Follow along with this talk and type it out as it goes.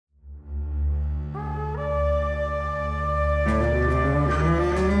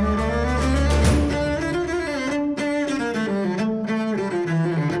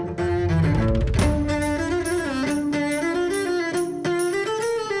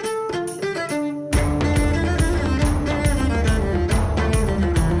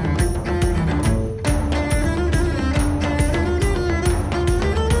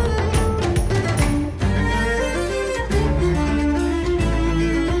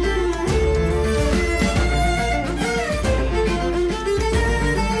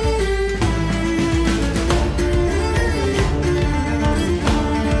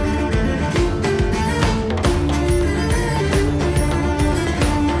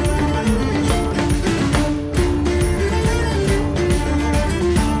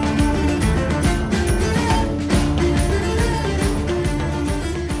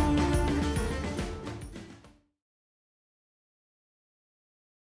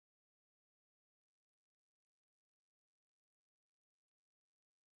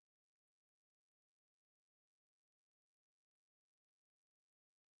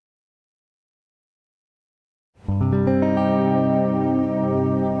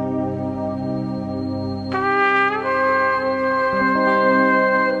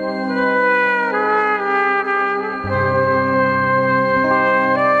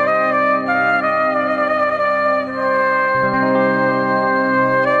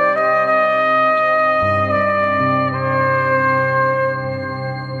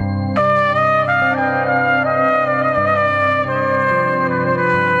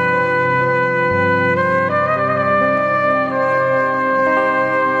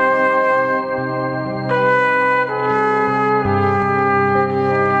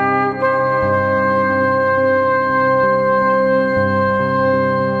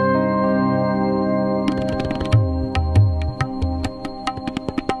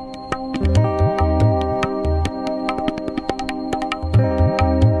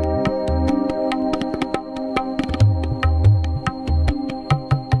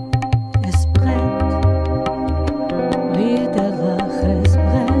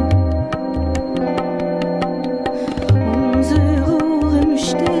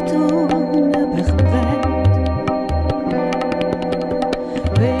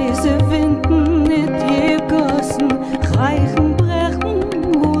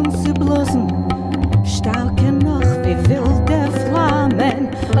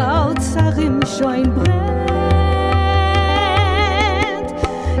schon brennt.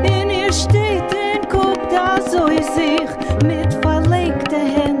 In ihr steht und guckt da so in sich mit verlegter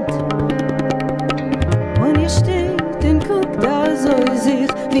Hand. Und ihr steht und guckt da so in sich,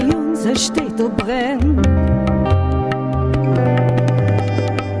 wie unser Städtel brennt.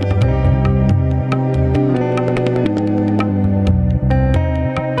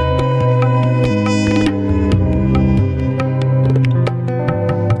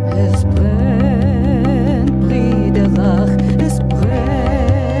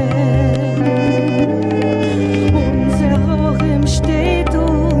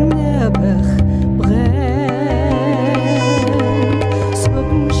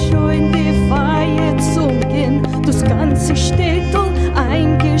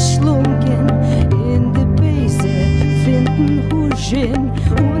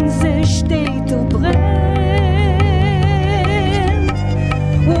 Unser Städtel brennt.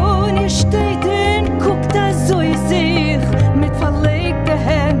 Und ihr steht und guckt da so in sich mit verlegter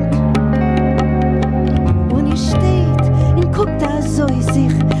Hand. Und ihr steht und guckt da so in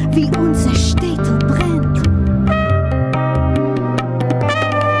sich, wie unser Städtel brennt.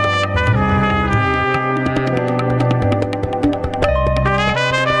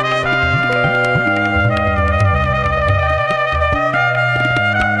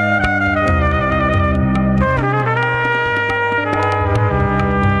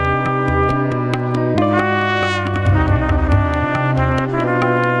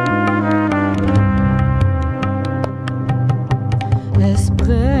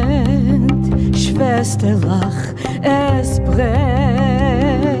 Schwesterlach, es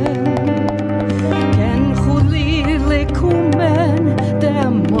brennt. Ken Chulile kommen, der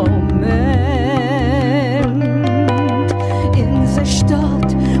Moment. In der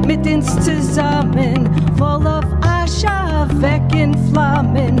Stadt mit uns zusammen, voll auf Asche, weg in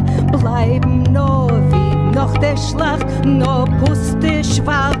Flammen, bleiben nur wie noch der Schlacht, nur puste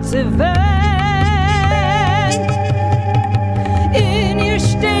schwarze Welt. In ihr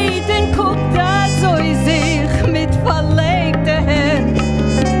steht und guckt da so in sich mit verlegter Hand.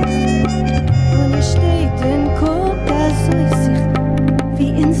 Und ihr steht und guckt da so in sich,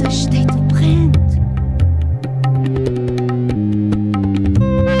 wie unser Städtel brennt.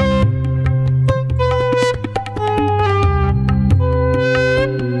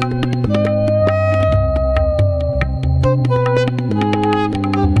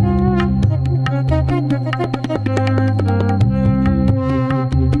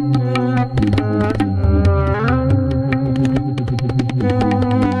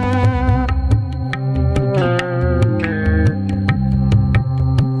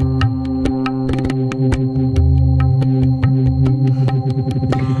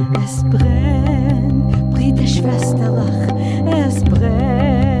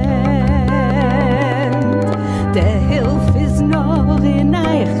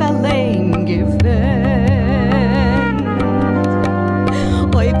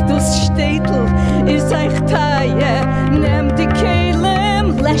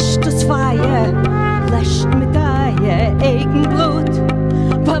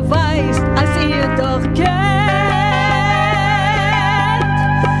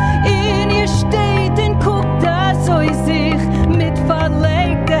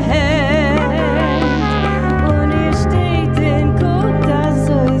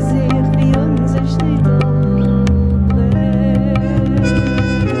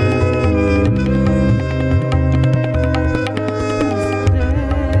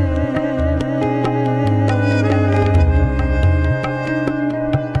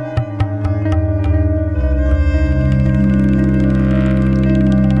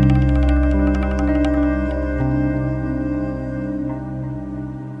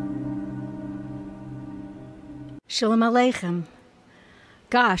 Shalom Aleichem.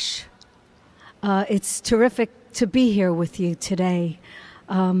 Gosh, it's terrific to be here with you today.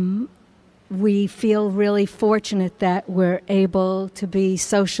 We feel really fortunate that we're able to be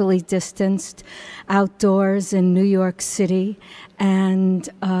socially distanced outdoors in New York City. And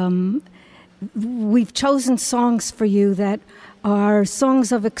we've chosen songs for you that are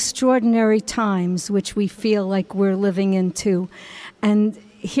songs of extraordinary times, which we feel like we're living into. And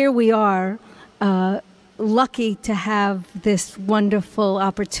here we are, lucky to have this wonderful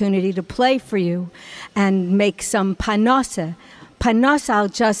opportunity to play for you and make some panosa. Panosa,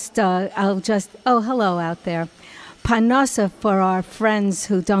 I'll just, oh, hello out there. Panosa, for our friends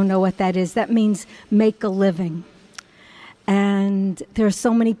who don't know what that is, that means make a living. And there are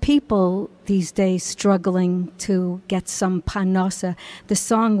so many people these days struggling to get some panosa. The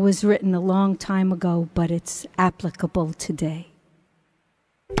song was written a long time ago, but it's applicable today.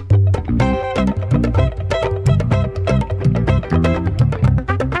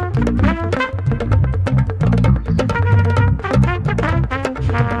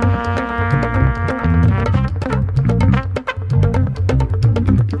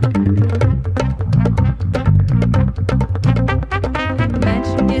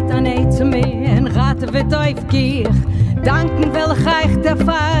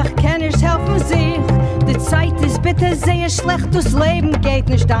 schlecht, das Leben geht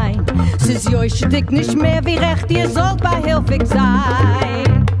nicht ein. Es ist euch dick nicht mehr wie recht, ihr sollt beihilfig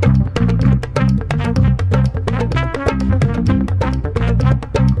sein.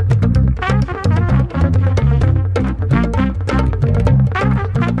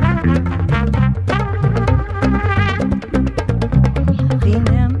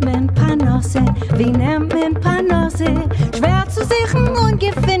 Wie nimmt man Panosse? Schwer zu sichern und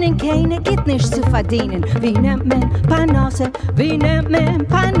gewinnen, keine geht nicht zu verdienen. Wie nimmt man Panosse? Wie nimmt man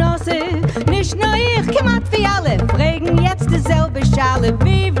Panosse? Nicht nur ich, kümmert wie alle, fragen jetzt dieselbe Schale.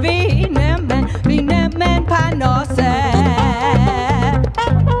 Wie nimmt man Panosse?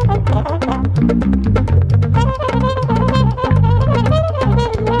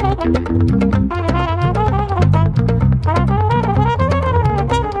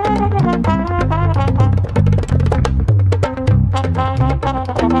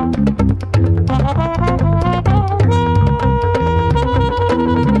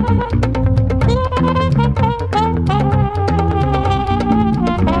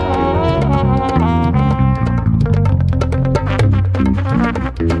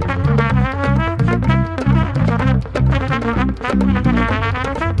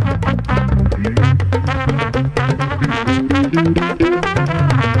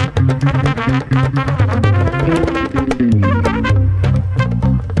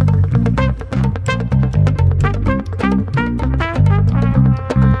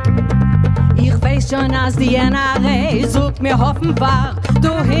 Schon als die NRA sucht mir offenbar,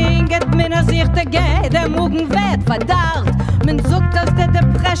 du hinget mir nach sich der geht, der Mugen wird verdarrt. Man sucht, dass der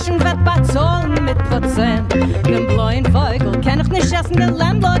Depression wird bezahlen mit Prozent. Den blauen Vogel kann ich nicht essen, der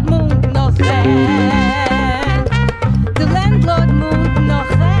Landlord mund noch rennt. Der Landlord mund noch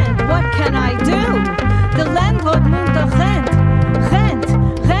rennt, what can I do? Der Landlord mund noch rennt.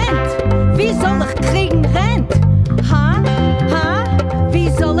 Wie soll ich kriegen Rent? Wie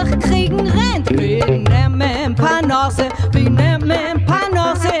soll ich kriegen Rent? Wie nehmen Panosse?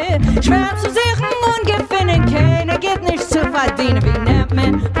 Schwer zu sichern und gewinnen, keiner geht nicht zu verdienen. Wie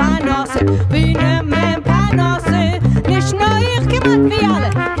nehmen Panosse? Nicht nur ich, kümmert wie alle,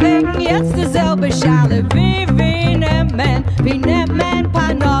 wegen jetzt dieselbe Schale. Wie nehmen Panosse? Wie nehmen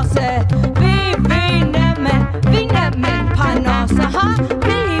Panosse? Wie nehmen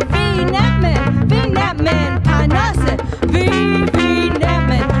Panosse? Wie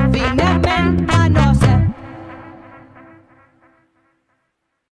nehmen Panosse?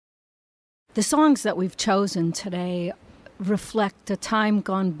 The songs that we've chosen today reflect a time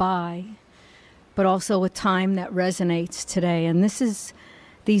gone by, but also a time that resonates today. And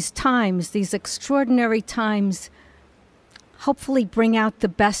these times, these extraordinary times, hopefully bring out the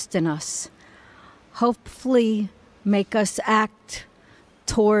best in us, hopefully make us act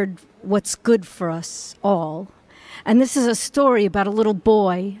toward what's good for us all. And this is a story about a little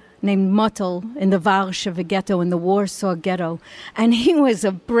boy named Mottel in the Warsaw ghetto, in the Warsaw ghetto. And he was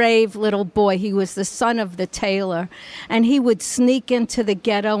a brave little boy. He was the son of the tailor. And he would sneak into the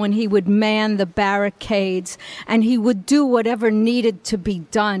ghetto and he would man the barricades. And he would do whatever needed to be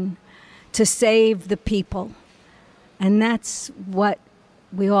done to save the people. And that's what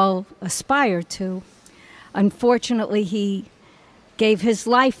we all aspire to. Unfortunately, he gave his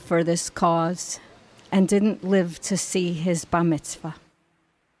life for this cause and didn't live to see his bar mitzvah.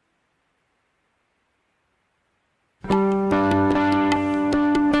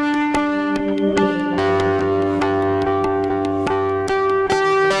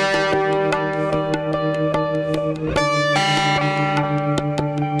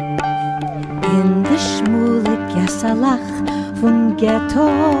 In de schmule Gessalach vom Ghetto,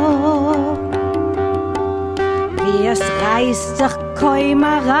 wie es reißt sich kaum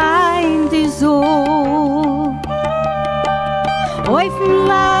rein die Sonne. Auf'n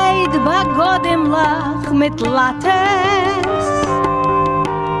Leid bei Gott im Lach mit Lattes,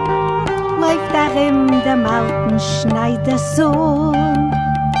 läuft dem alten Schneidersohn.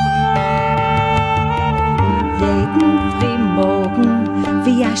 Jeden Frühmorgen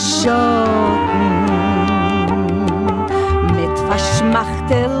wie ein Schotten, mit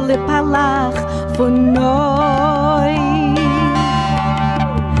verschmachter Lipperlach von neu.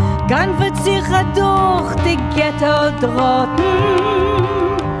 Gan wird sicher durch die Ghetto-Drotten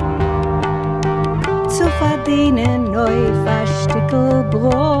zu verdienen neu Verstückel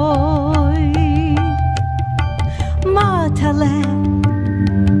Bräu. Mortele,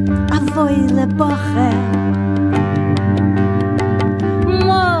 a Woile Boche,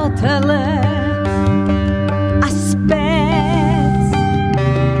 Mortele, a Spätz,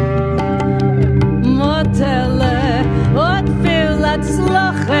 Mortele, und viel als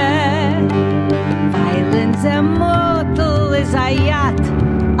Loche, weil in der Mortel Yad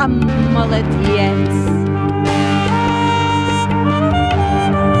amolet jetzt.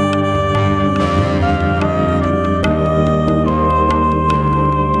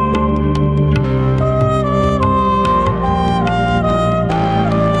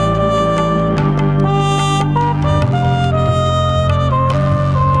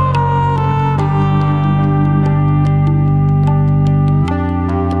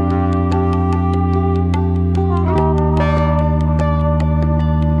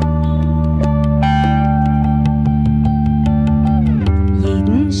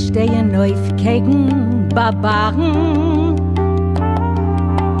 Gegen Barbaren,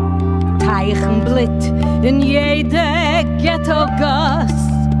 Teichenblit in jede Ghetto-Gass.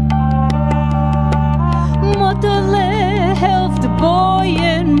 Mutterle hilft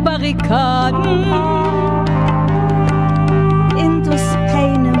Boyen Barrikaden, in das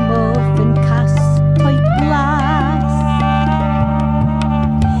Peinemolf in Kass heut Glas.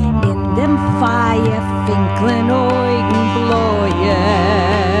 In dem Feier finkeln Augen bläue,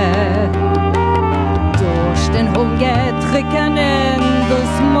 den Hunger drücken in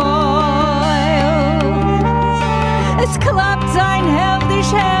das Mäul. Es klappt sein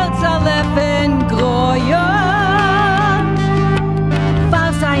heldisch Herz alle in Gräue.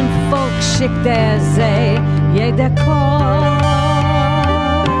 War sein Volk schickt See jeder Chor.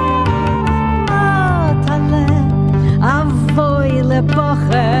 Matale, a voile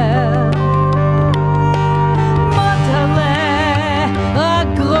Boche. Matale, a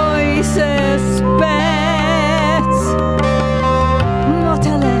größes Bett.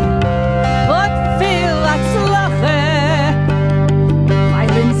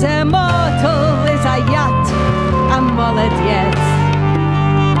 Amolet jetzt.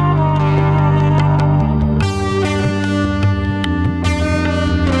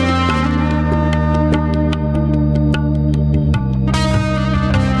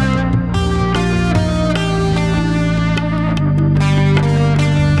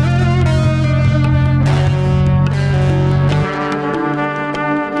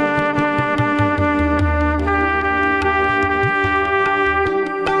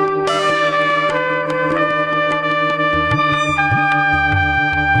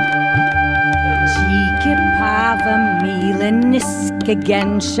 Niske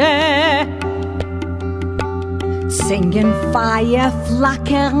Gensche singen Feier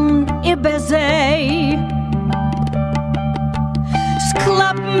flackern über See. Es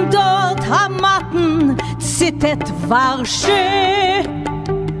klappen dort Hamatten, zittert Warsche.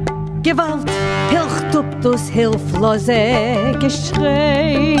 Gewalt hilft up das hilflose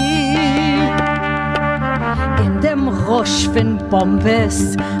Geschrei. In dem Rosch von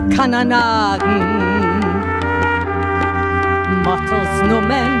Bombes kann nagen. Mottels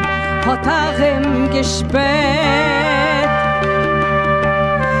Numen hat im gesperrt.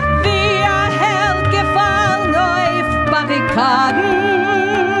 Wie Held gefallen auf Barrikaden.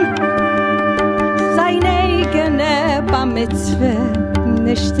 Sein eigene Bar Mitzwe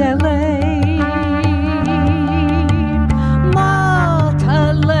nicht allein.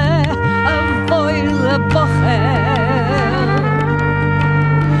 Matale, a voile Boche.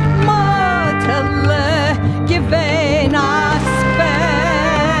 Matale, gewähn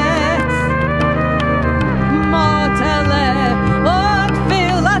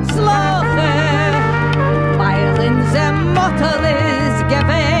Mottel is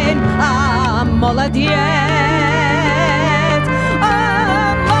gewein amolet jetzt.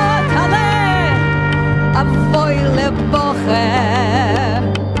 Motele, a voile Boche.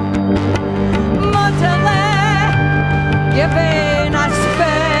 Motele, gewein a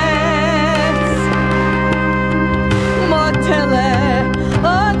Spitz. Motele,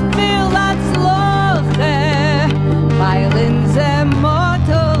 ot vil als Loche. Weil in se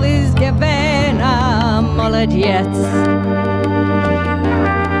Mottel is gewein amolet jetzt.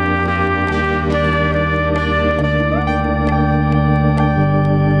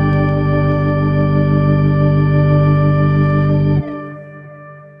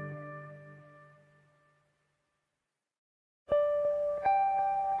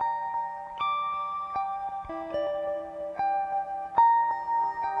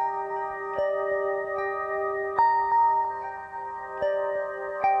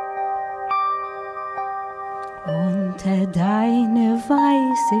 Unter deine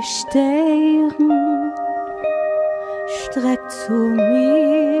weiße Stirn streck zu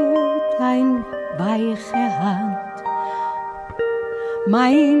mir dein weiche Hand.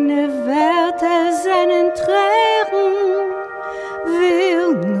 Meine Werte seinen Tränen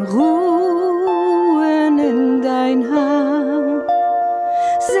willen ruhen in dein Hand.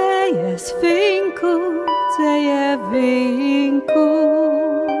 Seh es winkelt der Winkel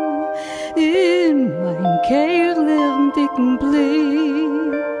in mein kehlen dicken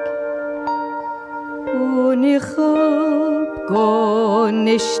Blick. Und ich hab gar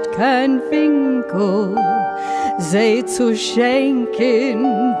nicht kein Winkel, sie zu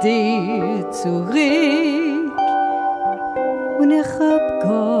schenken dir zurück. Und ich hab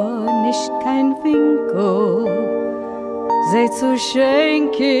gar nicht kein Winkel, sie zu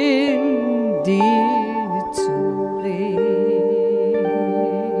schenken dir zurück.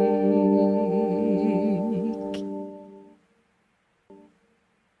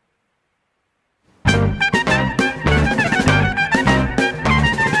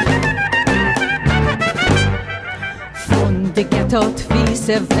 Die Ghettot wie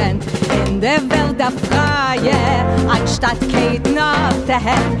sie wendt in der Welt der Freie, anstatt Keiten auf der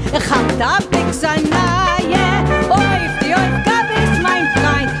Hand, ich hab da Blick so nahe. Auf die Aufgabe ist mein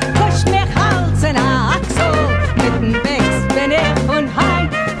Freund, pusht mich Hals in der Achsel, mit dem Wegs bin ich von heim,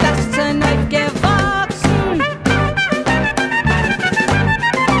 das zu neu gewachsen.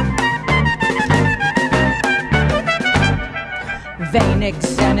 Wenig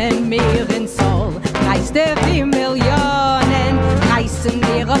sind mir in Soul, reist wie Millionen, reißen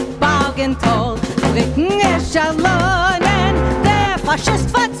ihre Bargentoll, drücken Echalonen. Der Faschist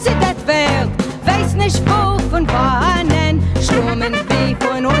verzittert wird, weiß nicht wo von wohin, stürmen wie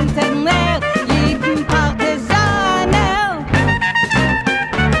von unten leer, jeden Partisaner.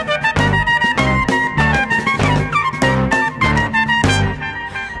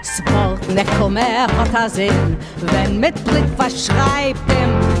 Sport, ne Kummer hat Sinn, wenn mit Blick verschreibt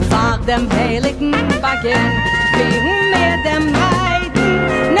ihm, fahr dem heiligen Wagen, wegen mir dem Leiden.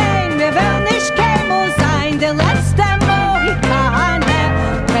 Nein, wir werden nicht Chemo sein, der letzte Mohikaner,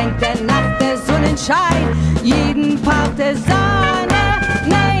 bringt der Nacht der Sonnenschein, jeden Partisaner.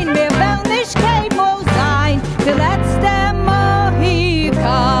 Nein, wir werden nicht Chemo sein, der letzte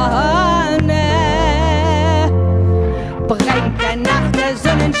Mohikaner, bringt der Nacht der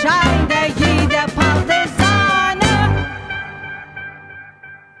Sonnenschein, der jeder Partisaner.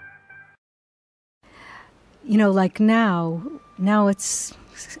 You know, like now it's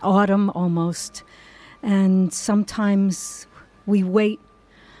autumn almost, and sometimes we wait,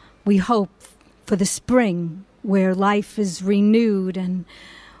 we hope for the spring where life is renewed, and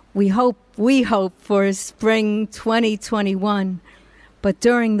we hope for a spring 2021. But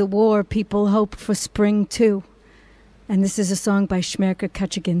during the war, people hoped for spring too. And this is a song by Shmerka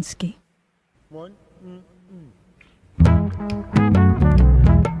Kaczynski. One.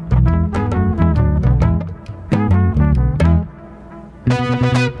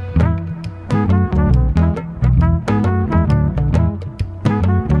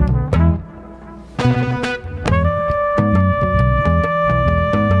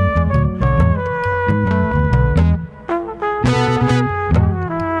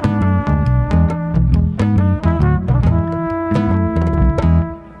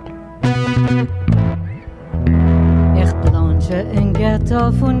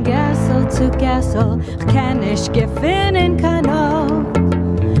 Von Gessel zu Gessel, ich kenn nicht gewinnen kein Ort.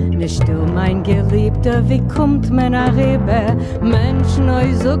 Nicht du, mein Geliebter, wie kommt man rüber? Mensch,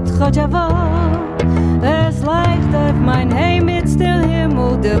 neu sucht Chodjavor. Es leicht auf mein Heim jetzt der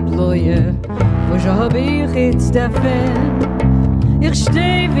Himmel der Bläue, wo hab ich jetzt der Fan? Ich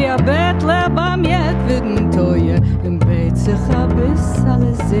steh wie ein Bettler beim jedweden Teue, im Bett sich bis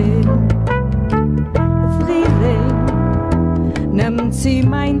alle sehen. Frühling, nimm sie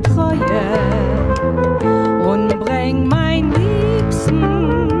mein Treue und bring mein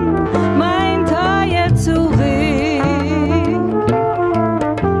Liebsten, mein Teuer zurück.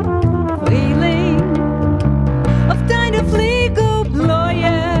 Frühling, auf deine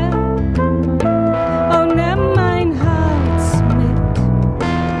Fliegelbläue, oh nimm mein Herz mit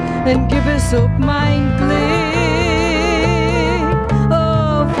und gib es auf mein Glück.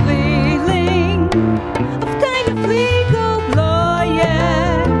 Oh Frühling, auf deine Fliegelbläue,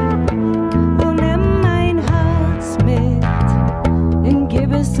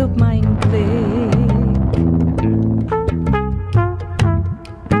 auf mein Blick.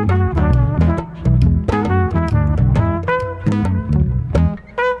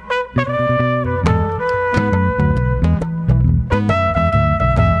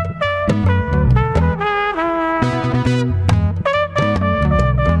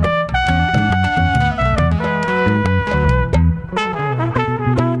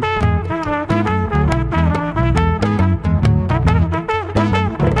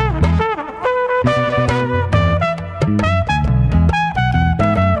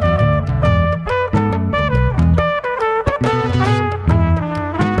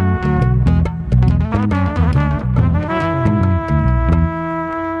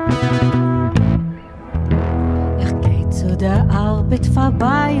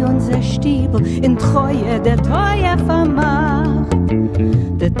 Stiebel in Treue der Treue vermacht.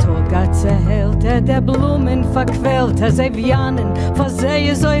 Der Tag hat zerhält, der Blumen verquält, sie Vianen,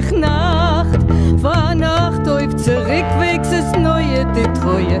 versehe es euch Nacht. Von Nacht auf zurück wächst es neue, die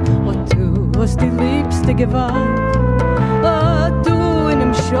Treue, und du hast die liebste Gewalt. Oh, du in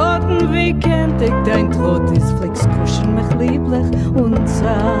dem Schatten, wie kennt ich dein Trottes, fliegst kuschen mich lieblich und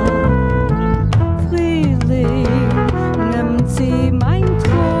zart. Frühling nimmt sie mein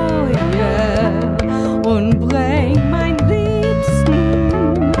Treue und bringt mein Liebsten,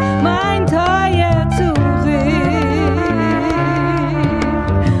 mein Teuer zurück.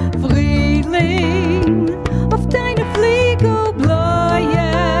 Frühling auf deine Fliege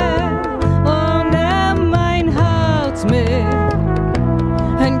bläue und nimm mein Herz mit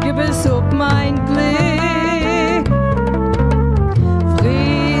und gib es auf mein Glück.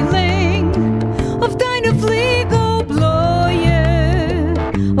 Frühling auf deine Fliege bläue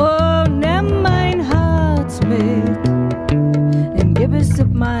und nimm mein Herz mit und gib es auf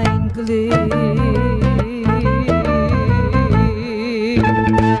mein Glück.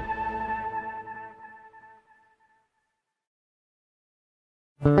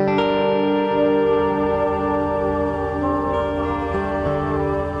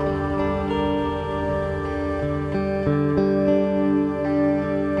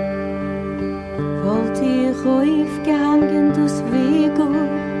 Wollt ihr aufgehangen durchs Wege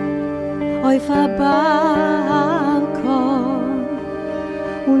auf a Balkon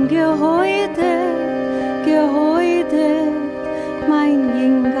und gehäutet mein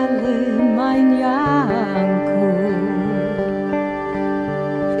Jingerle, mein Janko.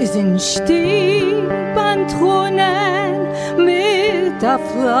 Es sind Stiebandrunnen mit der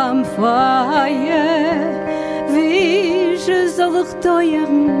Flammfeuer. Wie soll ich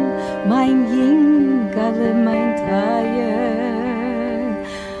teuren, mein Jingerle, mein Teier?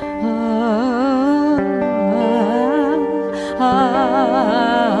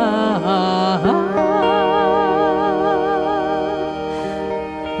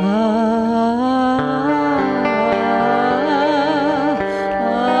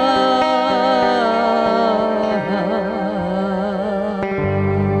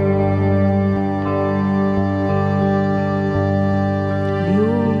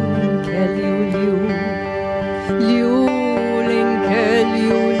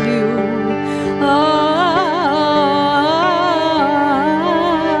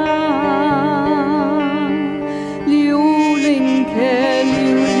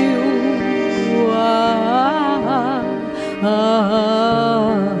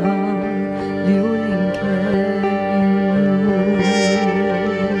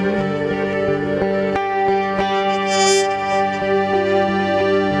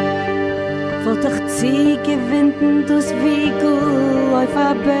 Dus Wegel auf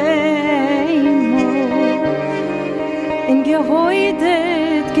a Beimo in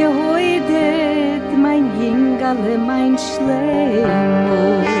gehäutet mein Jingerle, mein Schleimo.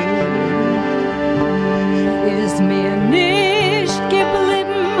 Ist mir nicht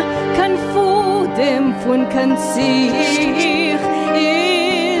geblieben, kein Fudem von kein Sich.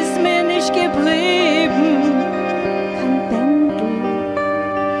 Ist mir nicht geblieben, kein Bändel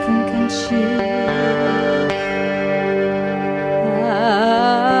von kein Schiff.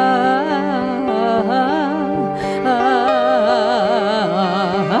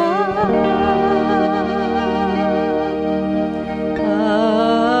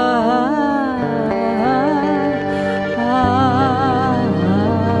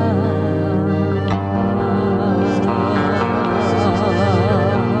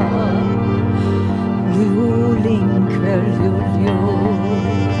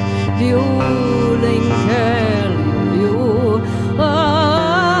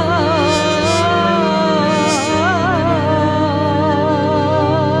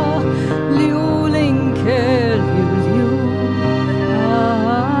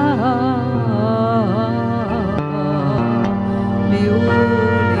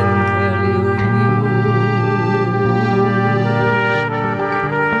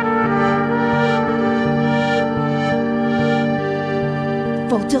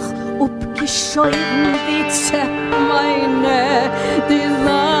 Wollt ich abgescheuren die Zepp meine, die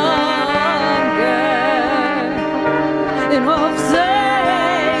lange in auf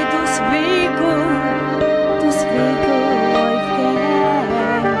See durchs Wegel aufgehängt.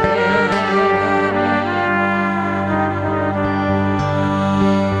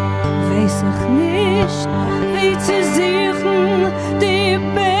 Weiß ich nicht, wie zu suchen die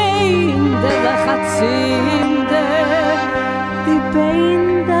Beine der Lachazinde, die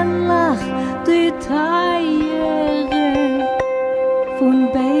Beine der Lach, die Teiere von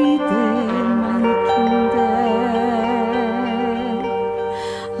beiden.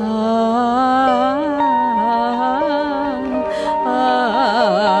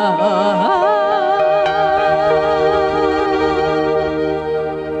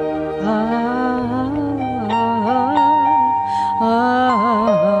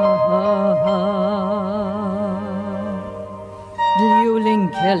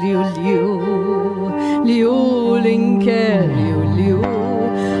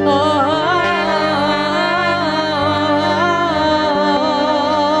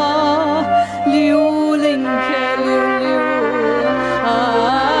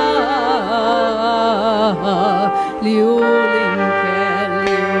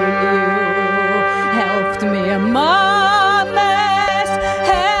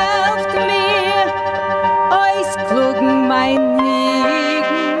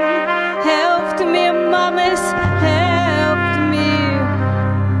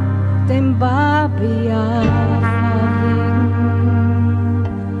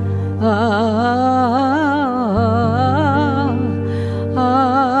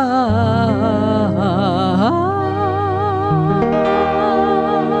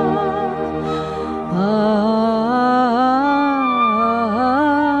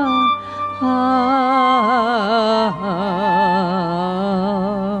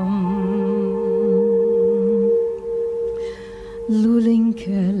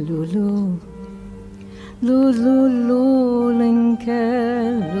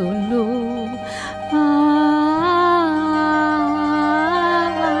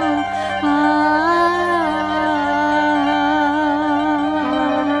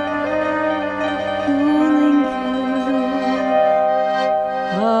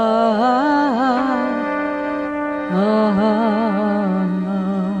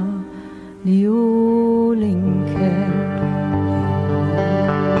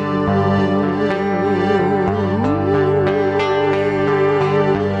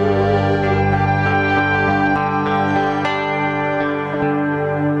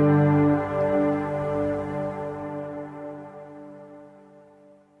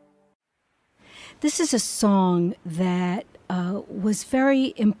 This is a song that was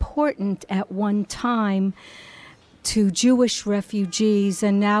very important at one time to Jewish refugees,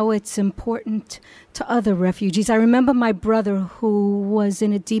 and now it's important to other refugees. I remember my brother, who was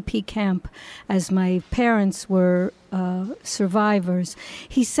in a DP camp as my parents were survivors.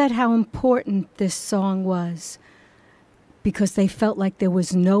 He said how important this song was because they felt like there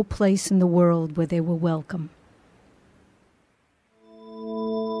was no place in the world where they were welcome.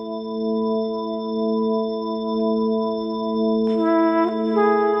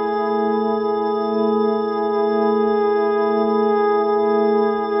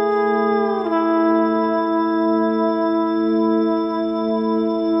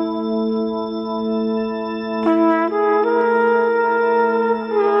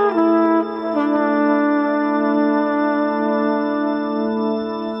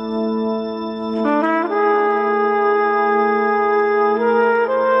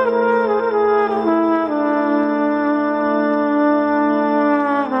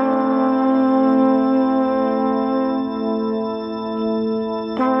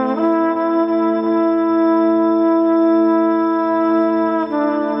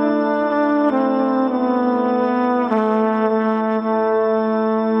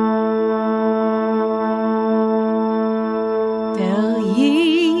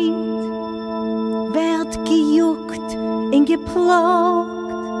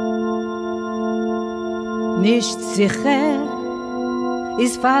 Nicht sicher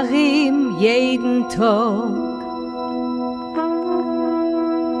ist für ihn jeden Tag.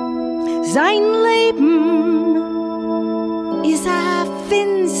 Sein Leben ist eine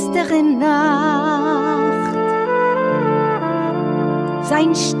finstere Nacht.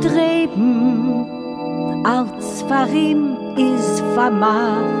 Sein Streben als für ihn ist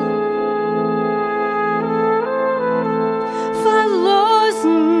vermacht.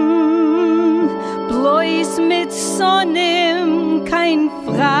 Bloß mit Sonne kein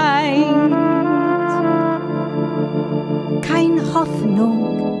Freund, kein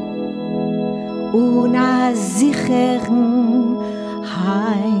Hoffnung und a sicheren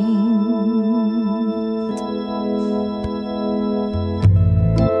Heim.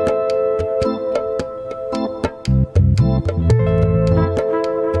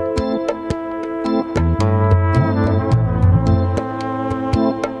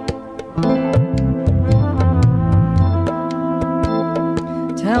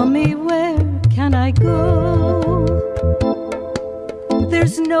 Tell me, where can I go?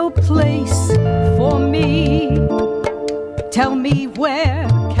 There's no place for me. Tell me, where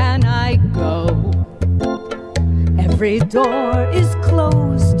can I go? Every door is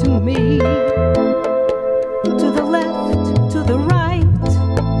closed to me. To the left, to the right.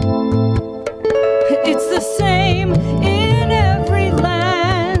 It's the same in every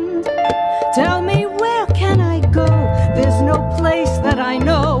land. Tell me, where can I go? There's no place that I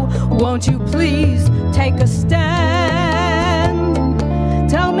know. Won't you please take a stand?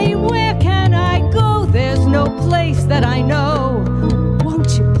 Tell me, where can I go? There's no place that I know.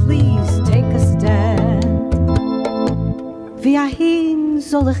 Won't you please take a stand? Wohin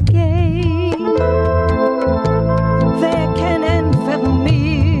soll ich gehen? Wer kennen für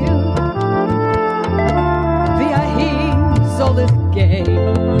mir? Wohin soll ich gehen?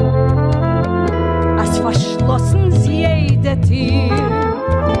 Als verschlossen sie jede Tür.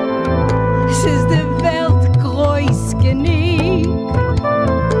 Es ist die Welt groß genug.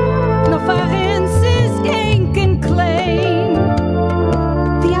 Nur für uns ist Enken klein.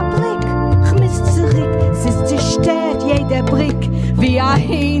 Wie ein Blick, ich muss zurück. Es ist zerstört jeder Brick.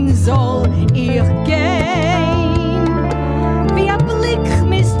 Wohin soll ich gehen? Wie ein Blick, ich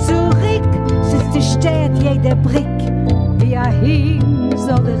muss zurück. Es ist zerstört jeder Brick. Wohin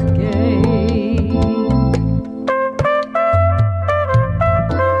soll ich gehen?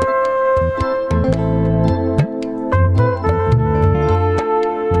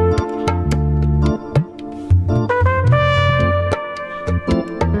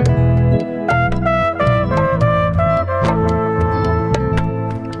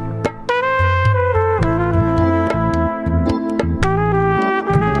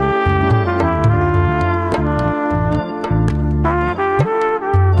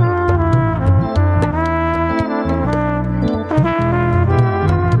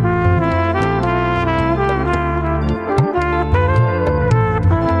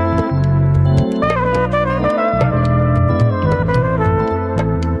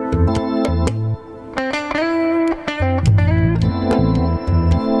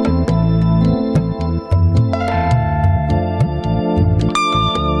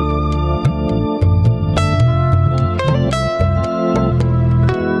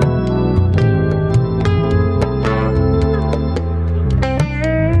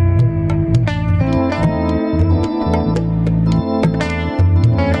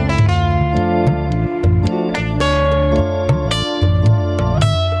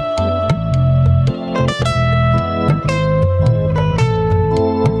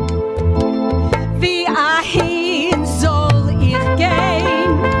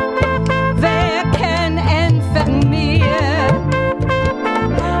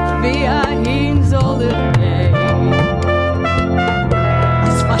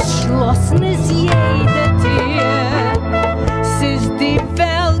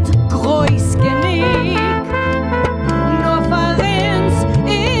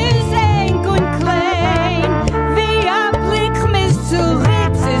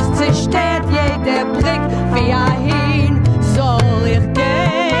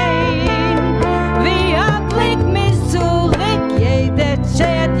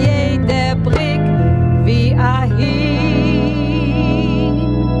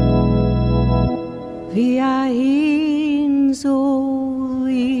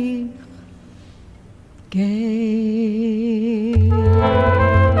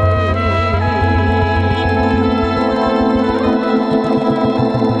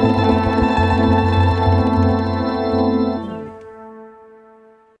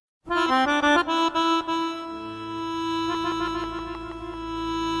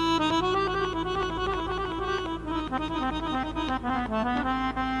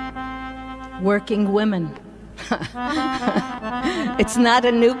 working women. It's not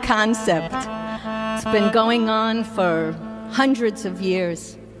a new concept. It's been going on for hundreds of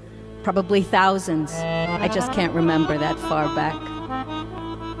years, probably thousands. I just can't remember that far back.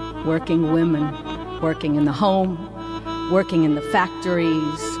 Working women, working in the home, working in the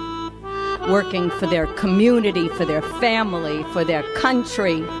factories, working for their community, for their family, for their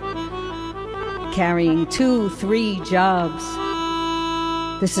country, carrying 2, 3 jobs.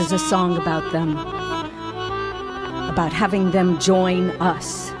 This is a song about them, about having them join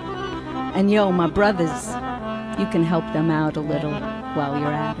us. And yo, my brothers, you can help them out a little while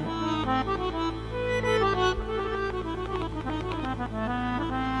you're at it.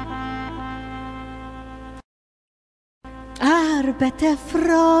 Arbeite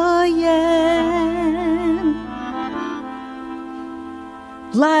freuen,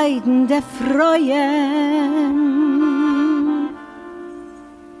 leidende freuen,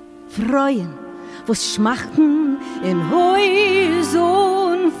 freuen, was schmachten in Haus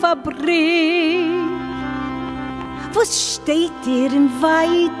und Fabrik, was steht dir in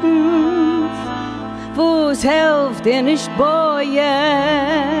Weiten, was helft dir nicht beugen,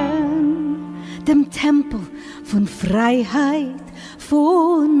 dem Tempel von Freiheit,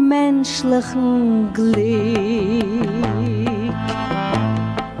 von menschlichem Glück.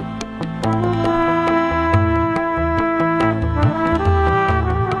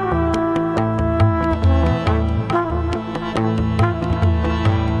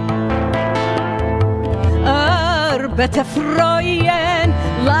 Arbeite freuen,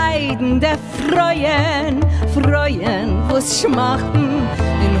 leidende freuen, freuen, was schmachten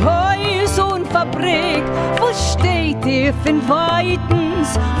in Haus und Fabrik, was steht dir von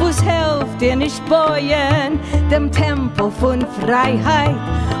Weitens, was helft dir nicht beugen, dem Tempel von Freiheit,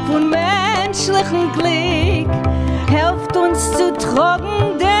 von menschlichem Glück, helft uns zu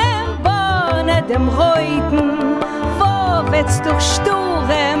tragen dem Bahne, dem Reuten, vorwärts durch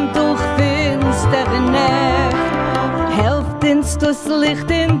Sturm, durch finstere Nacht. Helft uns das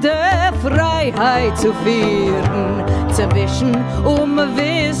Licht in der Freiheit zu führen, zu wischen,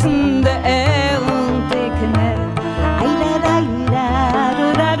 wissen der Ernte Knecht.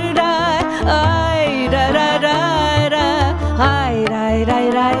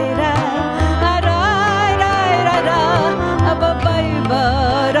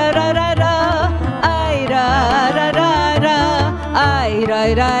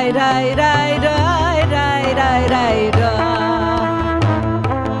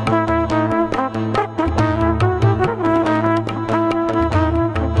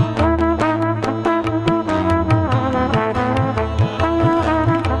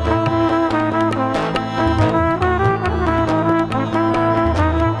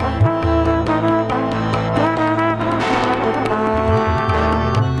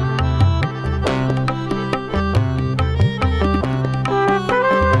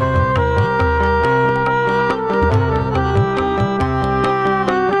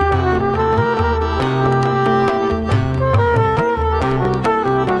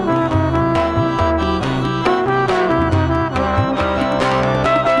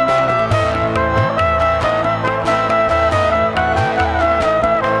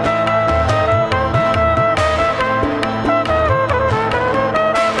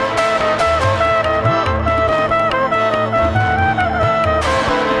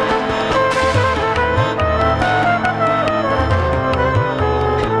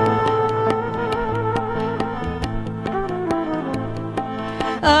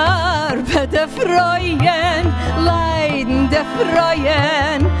 Arbeite freuen, leidende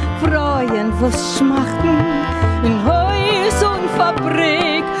freuen, freuen, was schmachten in Haus und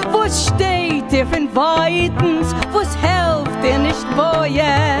Fabrik, was steht dir von Weitens, was helft dir nicht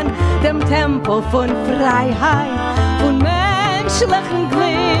beugen, dem Tempel von Freiheit, von menschlichem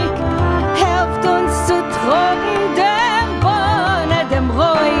Glück, helft uns zu tragen dem Bahne, dem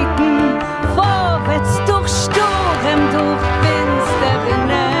Reuten, vorwärts durch Sturm, durch finstere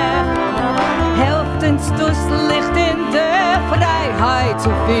Nacht, helft uns das Licht in der Freiheit zu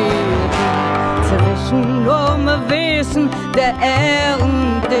führen, zwischen wissen der Ernteknecht.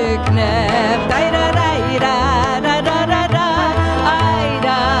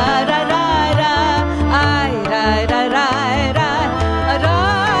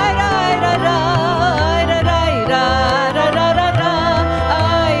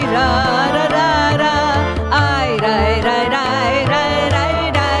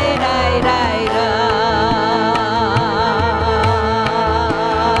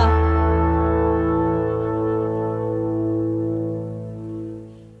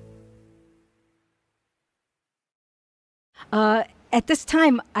 At this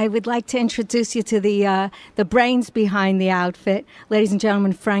time, I would like to introduce you to the brains behind the outfit. Ladies and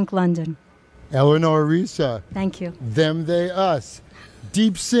gentlemen, Frank London. Eleanor, Reissa. Thank you. Them, they, us.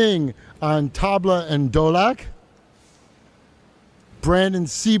 Deep Singh on tabla and dolak. Brandon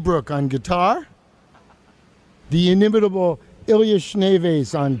Seabrook on guitar. The inimitable Ilya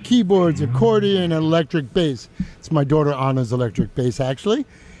Schneeves on keyboards, accordion, and electric bass. It's my daughter Anna's electric bass, actually.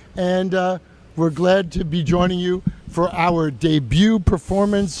 And we're glad to be joining you for our debut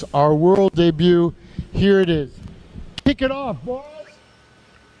performance, our world debut. Here it is. Kick it off, boys.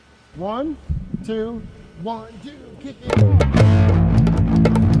 1, 2, 1, 2, kick it off.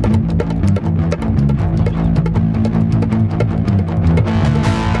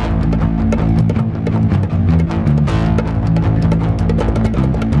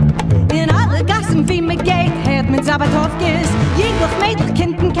 Wie me geht, hört man Sabatowkis. Jeglich Mädel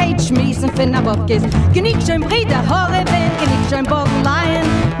kind ein Cage schmissen für Nabowkis. Genick schon Brüder, Horror, genick schon Bogenleien.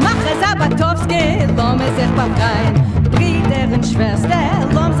 Mache Sabatowski, lass me sich befreien. Brüder und Schwester,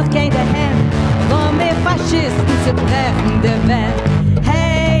 lass sich keine Hände. Lass me Faschisten zerbrechen der Welt.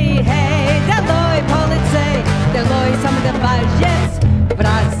 Hey, hey, der Loi Polizei, der Loi sammelt der Falsch jetzt,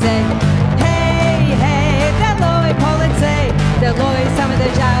 Brasse. Hey, hey, der Loi Polizei, der Loi sammelt der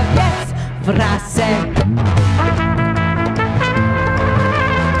Job jetzt. Frase.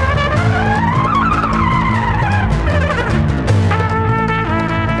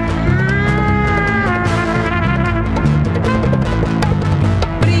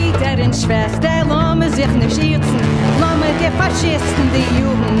 Brüder und Schwester, lass me sich nicht schürzen, lass me die Faschisten, die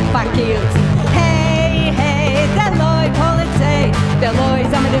Juden verkürzen. Hey, hey, der Loi Polizei, der Loi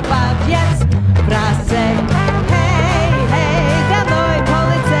sammelt die Wald jetzt, Frase. Hey, hey, der Loi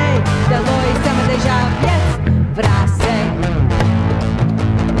Polizei, der Loi sammelt die Job jetzt, Frase.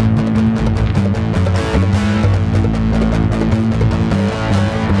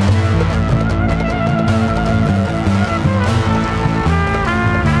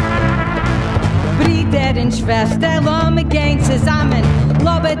 Brüder und Schwester, lass me gehen zusammen,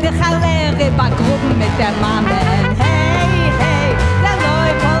 lobe dich alle Gruppen mit der Mammen. Hey, hey, der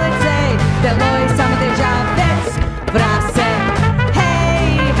Loi Polizei, der Loi sammelt die Job jetzt, Frase.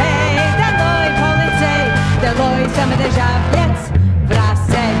 Hey, hey, der Loi Polizei, der Loi sammelt die Job jetzt,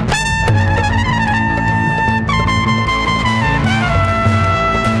 Frase.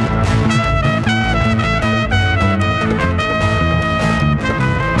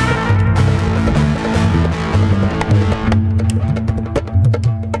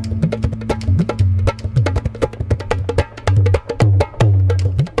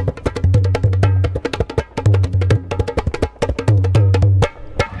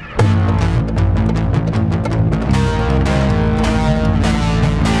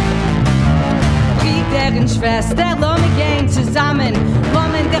 Schwester, lass me gehen zusammen,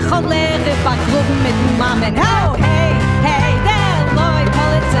 lass me die Cholere vergruben mit den Mammen. Oh, hey, hey, der Loi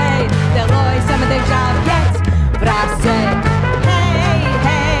Polizei, der Loi sammelt den Job jetzt, Frase. Hey,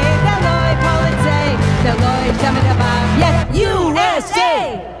 hey, der Loi Polizei, der Loi sammelt den Job jetzt, USA!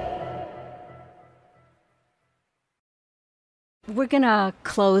 We're gonna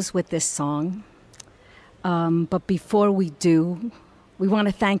close with this song, but before we do, we want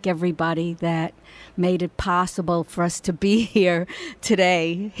to thank everybody that made it possible for us to be here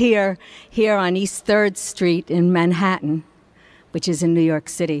today, here on East 3rd Street in Manhattan, which is in New York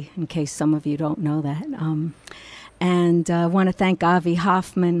City, in case some of you don't know that. And I want to thank Avi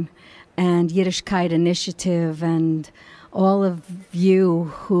Hoffman and Yiddishkeit Initiative and all of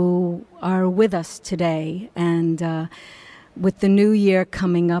you who are with us today. And with the new year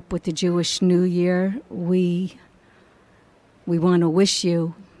coming up, with the Jewish New Year, we want to wish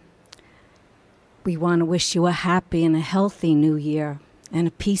you a happy and a healthy new year and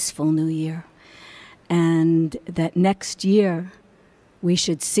a peaceful new year. And that next year we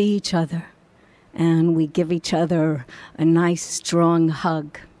should see each other and we give each other a nice, strong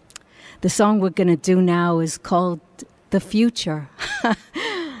hug. The song we're going to do now is called The Future.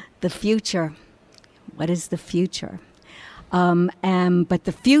 The future. What is the future? But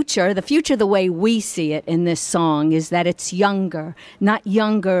the future, the way we see it in this song is that it's younger, not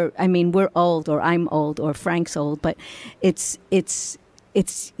younger. I mean, we're old, or I'm old, or Frank's old, but it's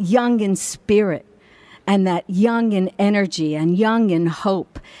young in spirit, and that young in energy, and young in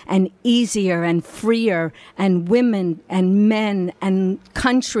hope, and easier and freer, and women and men and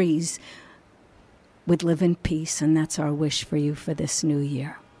countries would live in peace, and that's our wish for you for this new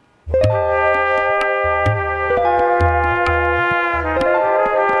year.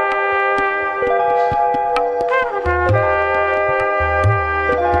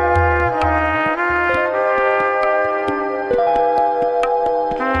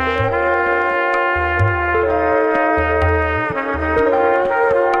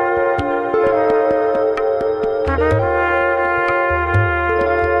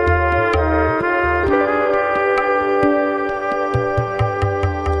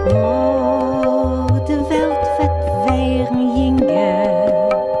 Oh, de Welt wird werden jünger.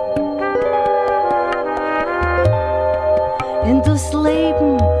 Und das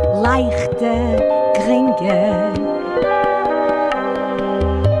Leben leichter, geringer.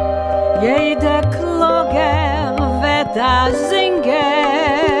 Jeder Klogger wird da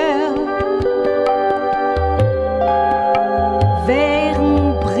singen.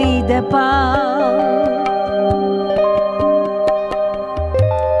 Während Brüderpaar.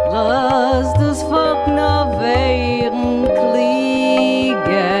 Lass das Volk noch werden kliegen.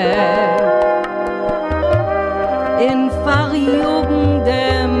 In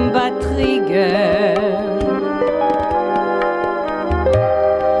verjugendem Betriegen.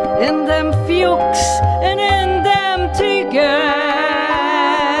 In dem Fuchs und in dem Tiger.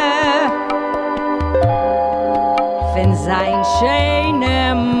 Wenn sein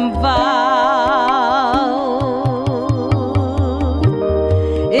schönem Wald.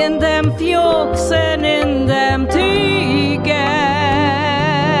 In dem Fuchs und in dem Tiger.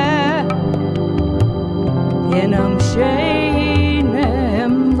 In dem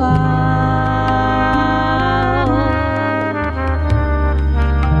schönem Wald.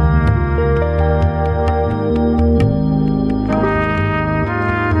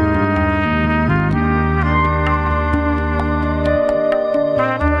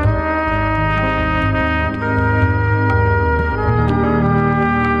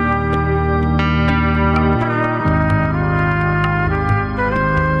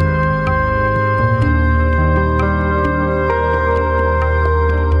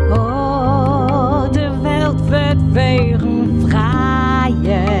 Wären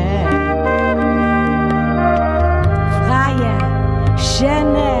freie, freie,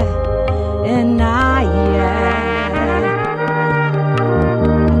 schöne und neue.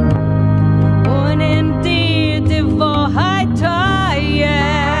 Und in dir die Wahrheit teile,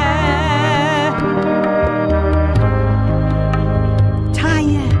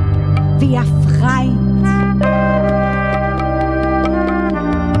 teile wie ein Freund.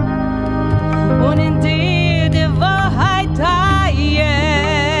 Und in dir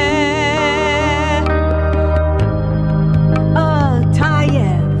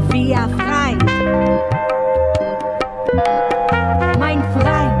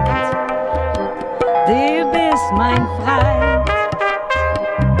mein Freund.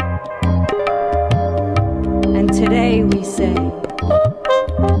 And today we say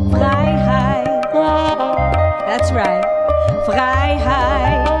Freiheit. That's right,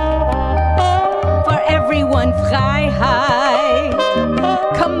 Freiheit. For everyone, Freiheit.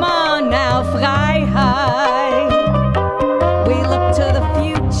 Come on now, Freiheit. We look to the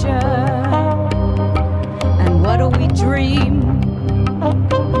future. And what do we dream?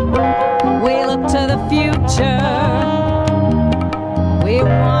 We look to the future. We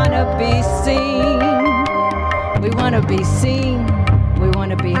wanna be seen. We wanna be seen. We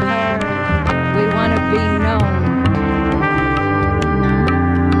wanna be heard. We wanna be known.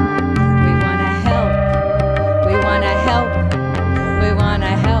 We wanna help. We wanna help. We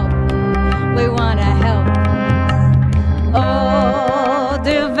wanna help. We wanna help. Oh,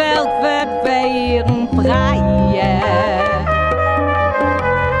 die Welt wird werden freier.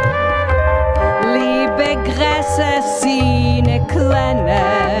 Liebe Gräser, sine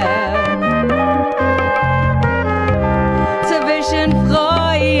Kleine.